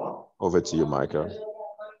yeah, over to you, Michael.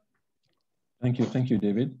 Thank you,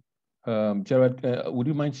 David. Gerald, would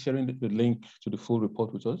you mind sharing the link to the full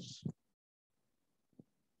report with us?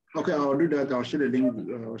 Okay, I'll do that. I'll share the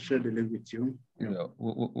link. I'll share the link with you. Yeah,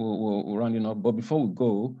 we're rounding up. But before we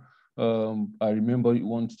go, I remember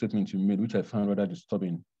one statement you made, which I found rather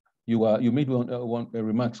disturbing. You made one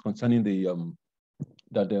remarks concerning the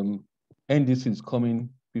that NDC is coming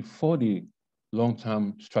before the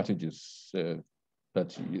long-term strategies. You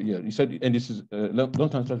said NDCs,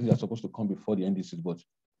 long-term strategies are supposed to come before the NDCs, but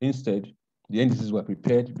instead the NDCs were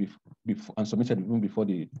prepared before and submitted even before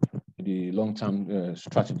the long-term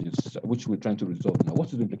strategies, which we're trying to resolve now. What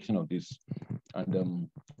is the implication of this, and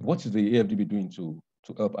what is the AFDB doing to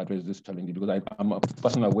help address this challenge? Because I'm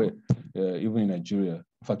personally aware, even in Nigeria.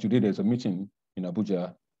 In fact, today there's a meeting in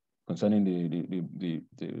Abuja concerning the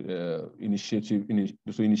initiative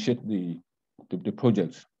to initiate the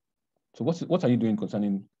project. So what are you doing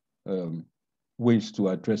concerning ways to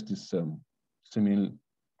address this seemingly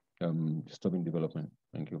disturbing development?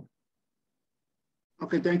 Thank you.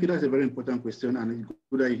 Okay, thank you. That's a very important question, and it's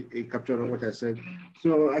good that you captured what I said.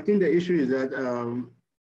 So I think the issue is that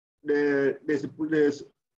there's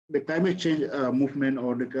the climate change movement,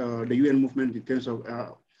 or the UN movement, in terms of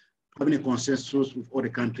having a consensus with all the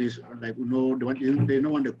countries. Like we know, they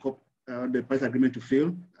don't want the COP, the Paris Agreement, to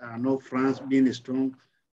fail. No, France being a strong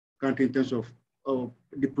country in terms of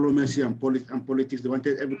diplomacy and politics, they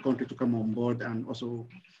wanted every country to come on board and also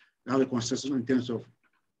have a consensus in terms of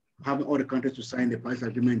having all the countries to sign the Paris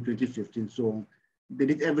Agreement in 2015. So they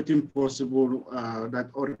did everything possible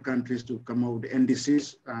that all the countries to come out with the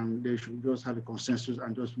NDCs, and they should just have a consensus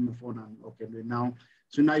and just move on. And okay, now,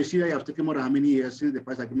 so now you see that you have taken more than how many years since the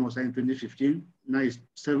Paris Agreement was signed in 2015? Now it's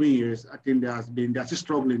 7 years. I think they're still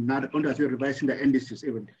struggling. Now the countries are still revising the NDCs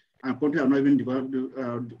even. And countries are not even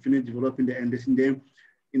finished developing the NDCs.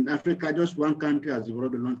 In Africa, just one country has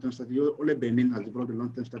developed a long-term strategy. Only Benin has developed a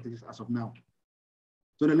long-term strategy as of now.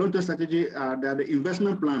 So the long-term strategy, the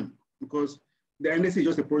investment plan, because the NDC is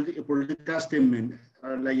just a political statement.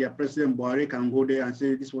 Like your President Buhari can go there and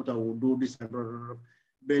say, this is what I will do, this, blah, blah, blah.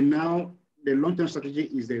 But now the long-term strategy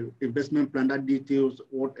is the investment plan that details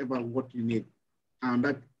what you need. And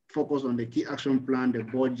that focus on the key action plan, the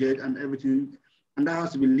budget, and everything. And that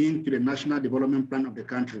has to be linked to the national development plan of the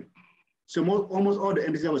country. So almost all the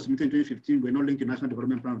NDCs that was submitted in 2015 were not linked to the national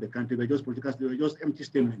development plan of the country. They were just political, they were just empty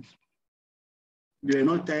statements. They are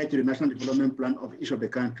not tied to the national development plan of each of the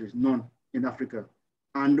countries, none in Africa.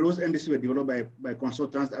 And those NDCs were developed by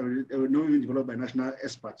consultants, they were not even developed by national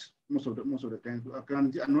experts most of the time.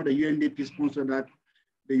 I know the UNDP sponsored that.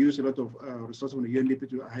 They use a lot of resources from the UNDP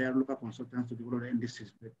to hire local consultants to develop the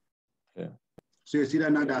NDCs. Yeah. So you see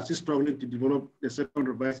that now they're still struggling to develop the second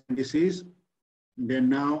revised NDCs. Then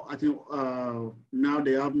now, I think now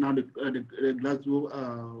they have the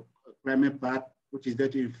Glasgow Climate Pact, which is there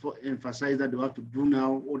to emphasize that they have to do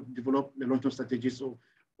now or develop the long-term strategy. So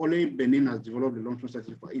only Benin has developed the long-term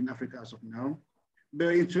strategy in Africa as of now.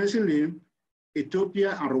 But interestingly,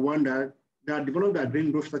 Ethiopia and Rwanda, they have developed their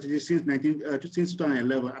green growth strategy since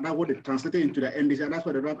 2011, and that's what they translated into the NDC, and that's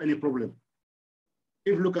why they don't have any problem.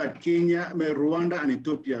 If you look at Kenya, Rwanda, and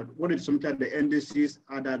Ethiopia, what they submitted the NDCs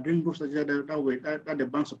are the green growth strategy that the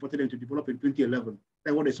bank supported them to develop in 2011.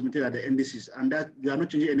 That's what they submitted at the NDCs, and that they are not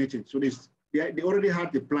changing anything. So they already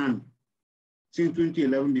had the plan since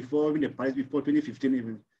 2011, before 2015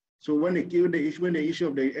 even. So when the issue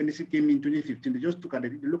of the NDC came in 2015, they just look at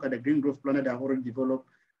the green growth plan that they have already developed,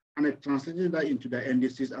 and they translated that into the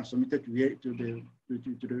NDCs and submitted to the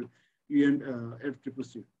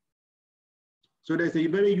UNFCCC. So there's a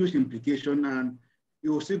very huge implication, and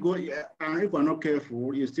you will still go. And if we're not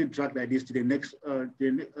careful, you still drag like this to the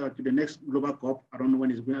next global COP. I don't know when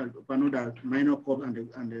it's going. I know that minor COP and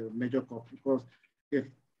the major COP, because if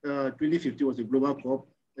 2050 was a global COP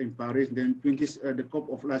in Paris, then the COP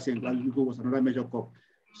of last year in Glasgow was another major COP.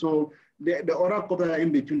 So the other COP that are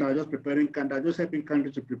in between are just preparing, they're just helping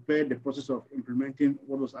countries to prepare the process of implementing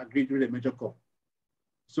what was agreed during the major COP.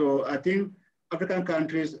 So I think African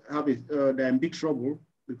countries they're in big trouble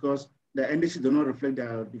because the NDCs do not reflect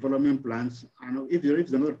their development plans, and if they do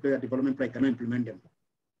not reflect their development plan, cannot implement them.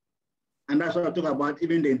 And that's what I talk about,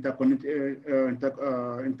 even the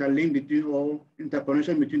interlink between all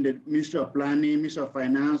interconnection between the Ministry of Planning, Ministry of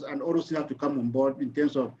Finance, and all those things have to come on board in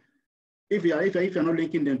terms of if you're not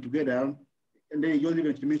linking them together, and then you just leave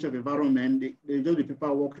it to the Ministry of Environment, they just the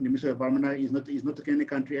paperwork in the Ministry of Environment is not taking any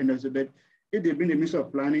country and but if they bring the Ministry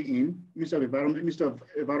of Planning in, Ministry of Environment,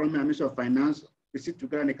 and Ministry of Finance, they sit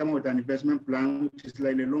together and they come up with an investment plan, which is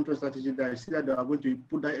like a long-term strategy that I see that they are going to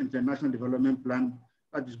put that into the national development plan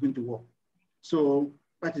that is going to work. So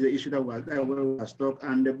that is the issue that we're stuck.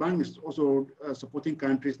 And the bank is also supporting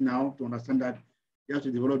countries now to understand that you have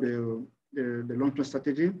to develop the long-term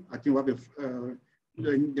strategy. I think we have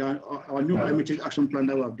our new climate change action plan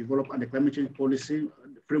that we have developed, and the climate change policy,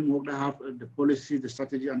 the framework that have the policy, the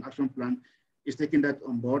strategy, and action plan is taking that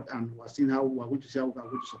on board. And we're seeing how we're going to see how we're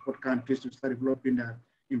going to support countries to start developing the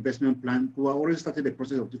investment plan. We have already started the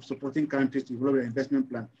process of supporting countries to develop the investment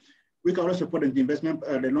plan. We can also support the investment,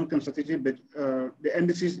 the long-term strategy, but the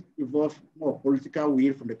NDCs involve more political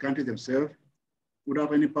will from the countries themselves. We don't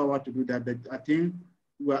have any power to do that, but I think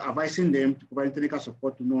we're advising them to provide technical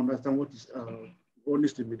support to understand what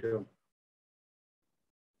needs to be done.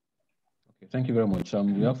 Okay, thank you very much.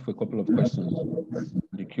 We have a couple of questions in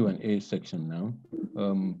the Q&A section now.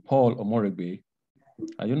 Paul Omoregbe,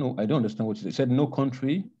 I don't understand what you said. He said no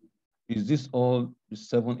country. Is this all the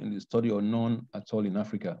 7 in the study or none at all in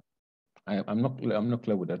Africa? I'm not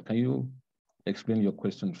clear with that. Can you explain your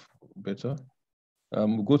question better?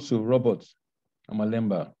 We'll go to Robert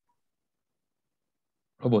Amalemba.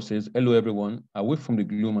 Robert says, hello everyone. Away from the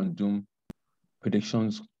gloom and doom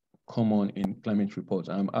predictions common in climate reports,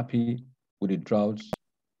 I'm happy with the droughts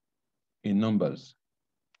in numbers.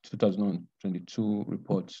 2022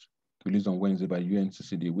 report released on Wednesday by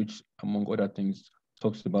UNCCD, which among other things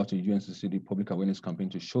talks about a UNCCD public awareness campaign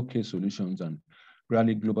to showcase solutions and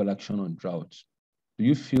rally global action on droughts. Do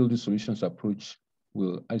you feel the solutions approach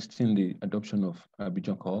will hasten the adoption of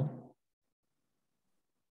Abidjan call?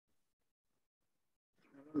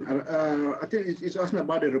 I think it's asking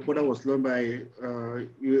about the report that was launched by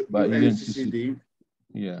UNCCD.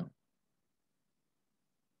 Yeah.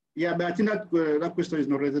 Yeah, but I think that question is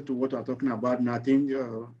not related to what we're talking about. And I think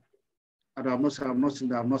I've not seen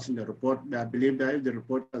the report. But I believe that if the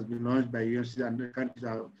report has been launched by UNCCD and the countries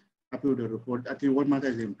are happy with the report, I think what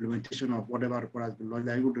matters is the implementation of whatever report has been launched.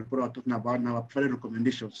 Like the report I'm talking about now, provided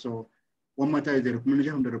recommendations. So what matters is the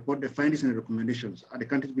recommendation from the report, the findings and the recommendations. Are the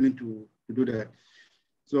countries willing to do that?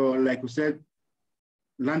 So like we said,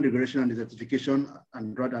 land regulation and desertification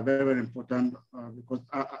and drought are very, very important because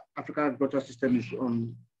Africa's water system is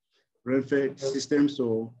on welfare system.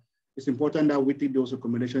 So it's important that we take those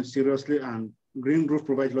recommendations seriously, and green growth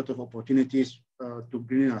provides a lot of opportunities to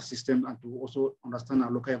green our system and to also understand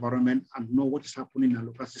our local environment and know what is happening in our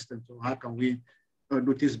local system. So how can we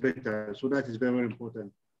do things better? So that is very, very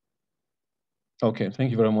important. Okay,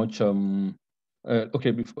 thank you very much. Okay,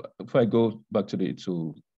 before I go back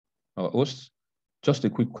to our host, just a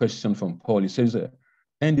quick question from Paul. He says,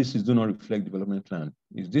 NDCs do not reflect development plan.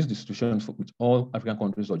 Is this the situation with all African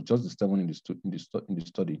countries or just the 7 in the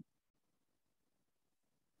study?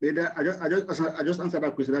 I just answered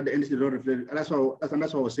that question that the NDC do not reflect. And that's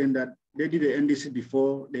why I was saying that they did the NDC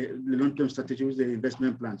before the long-term strategy with the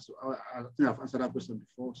investment plan. So I think I've answered that question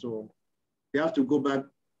before. So they have to go back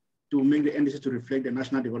to make the NDC to reflect the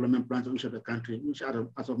national development plans of each of the country, which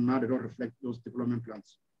as of now, they don't reflect those development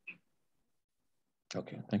plans.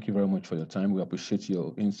 Okay, thank you very much for your time. We appreciate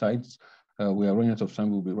your insights. We are running out of time.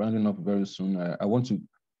 We'll be rounding up very soon. I want to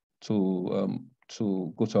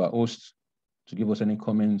go to our host to give us any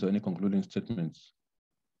comments or any concluding statements.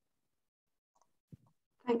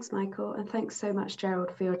 Thanks, Michael, and thanks so much,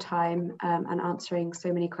 Gerald, for your time and answering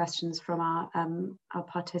so many questions from our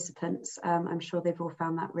participants. I'm sure they've all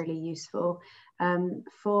found that really useful.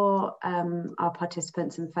 For our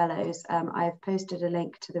participants and fellows, I've posted a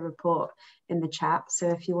link to the report in the chat. So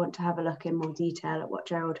if you want to have a look in more detail at what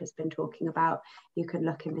Gerald has been talking about, you can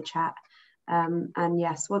look in the chat. And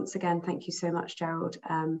yes, once again, thank you so much, Gerald,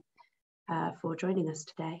 for joining us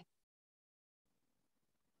today.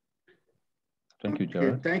 Thank you,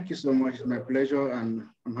 Gerald. Okay, thank you so much. It's my pleasure, and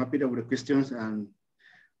I'm happy that with the questions. And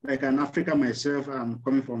like an African myself, I'm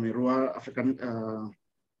coming from a rural African,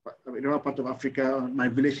 rural part of Africa. My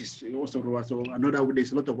village is also rural, so I know that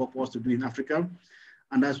there's a lot of work for us to do in Africa,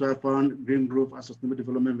 and that's why I found green growth and sustainable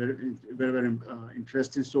development very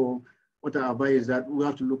interesting. So what I advise is that we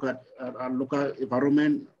have to look at our local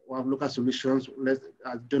environment, or have local solutions. As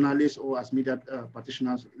journalists or as media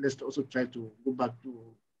practitioners, let's also try to go back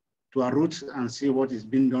to our roots and see what is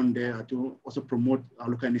being done there to also promote our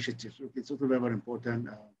local initiatives. It's also very important.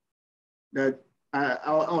 That I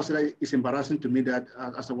also, it's embarrassing to me that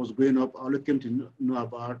as I was growing up, I only came to know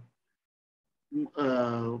about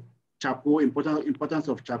charcoal, importance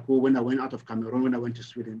of charcoal when I went out of Cameroon, when I went to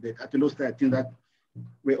Sweden. But at those I think that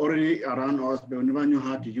we're already around us, but we never knew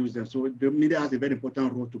how to use them. So the media has a very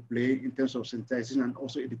important role to play in terms of sensitizing and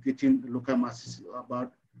also educating the local masses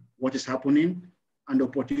about what is happening and the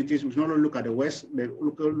opportunities. We should not only look at the West, but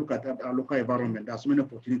look at our local environment. There are so many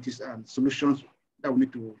opportunities and solutions that we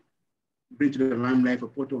need to bring to the limelight for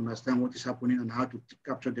people to understand what is happening and how to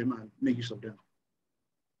capture them and make use of them.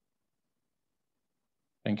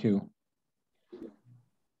 Thank you.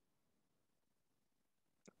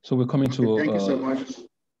 So we're coming to. Thank you so much.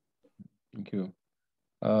 Thank you.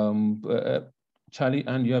 Charlie,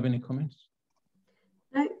 Anne, do you have any comments?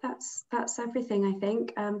 No, that's everything, I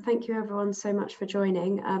think. Thank you everyone so much for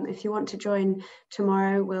joining. If you want to join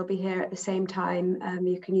tomorrow, we'll be here at the same time.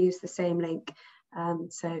 You can use the same link.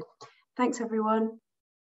 So thanks everyone.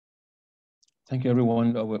 Thank you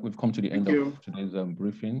everyone. We've come to the end of today's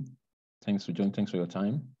briefing. Thanks for joining. Thanks for your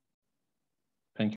time.